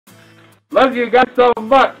Love you guys so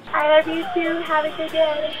much. I love you too. Have a good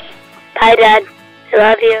day. Bye, Dad. I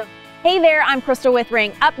love you. Hey there, I'm Crystal with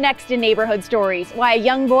Ring. Up next in Neighborhood Stories, why a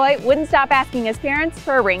young boy wouldn't stop asking his parents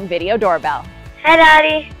for a Ring video doorbell. Hi,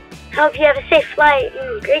 Daddy. Hope you have a safe flight.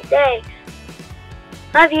 Great day.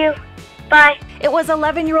 Love you. Bye. It was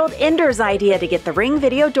 11-year-old Ender's idea to get the Ring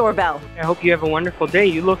video doorbell. I hope you have a wonderful day.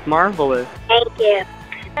 You look marvelous. Thank you.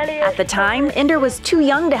 At the time, Ender was too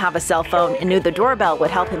young to have a cell phone and knew the doorbell would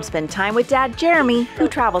help him spend time with Dad Jeremy, who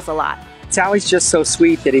travels a lot. It's always just so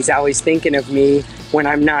sweet that he's always thinking of me when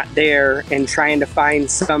I'm not there and trying to find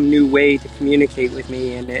some new way to communicate with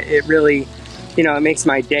me. And it really, it makes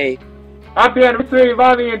my day. Happy anniversary,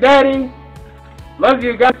 Mommy and Daddy. Love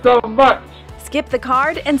you guys so much. Skip the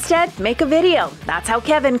card, instead make a video. That's how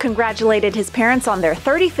Kevin congratulated his parents on their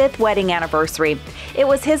 35th wedding anniversary. It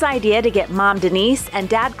was his idea to get Mom Denise and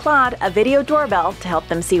Dad Claude a video doorbell to help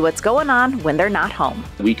them see what's going on when they're not home.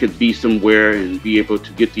 We could be somewhere and be able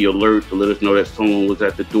to get the alert to let us know that someone was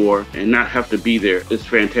at the door and not have to be there. It's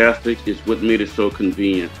fantastic. It's what made it so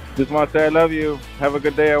convenient. Just want to say I love you. Have a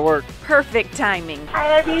good day at work. Perfect timing.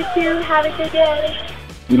 I love you too. Have a good day.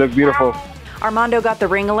 You look beautiful. Armando got the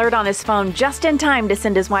Ring alert on his phone just in time to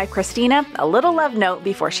send his wife Christina a little love note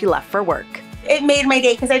before she left for work. It made my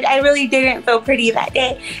day because I really didn't feel pretty that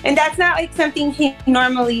day. And that's not like something he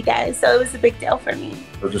normally does. So it was a big deal for me.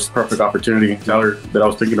 It was just a perfect opportunity to tell her that I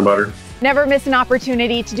was thinking about her. Never miss an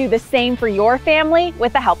opportunity to do the same for your family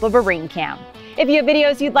with the help of a Ring cam. If you have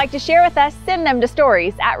videos you'd like to share with us, send them to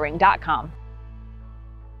stories@ring.com.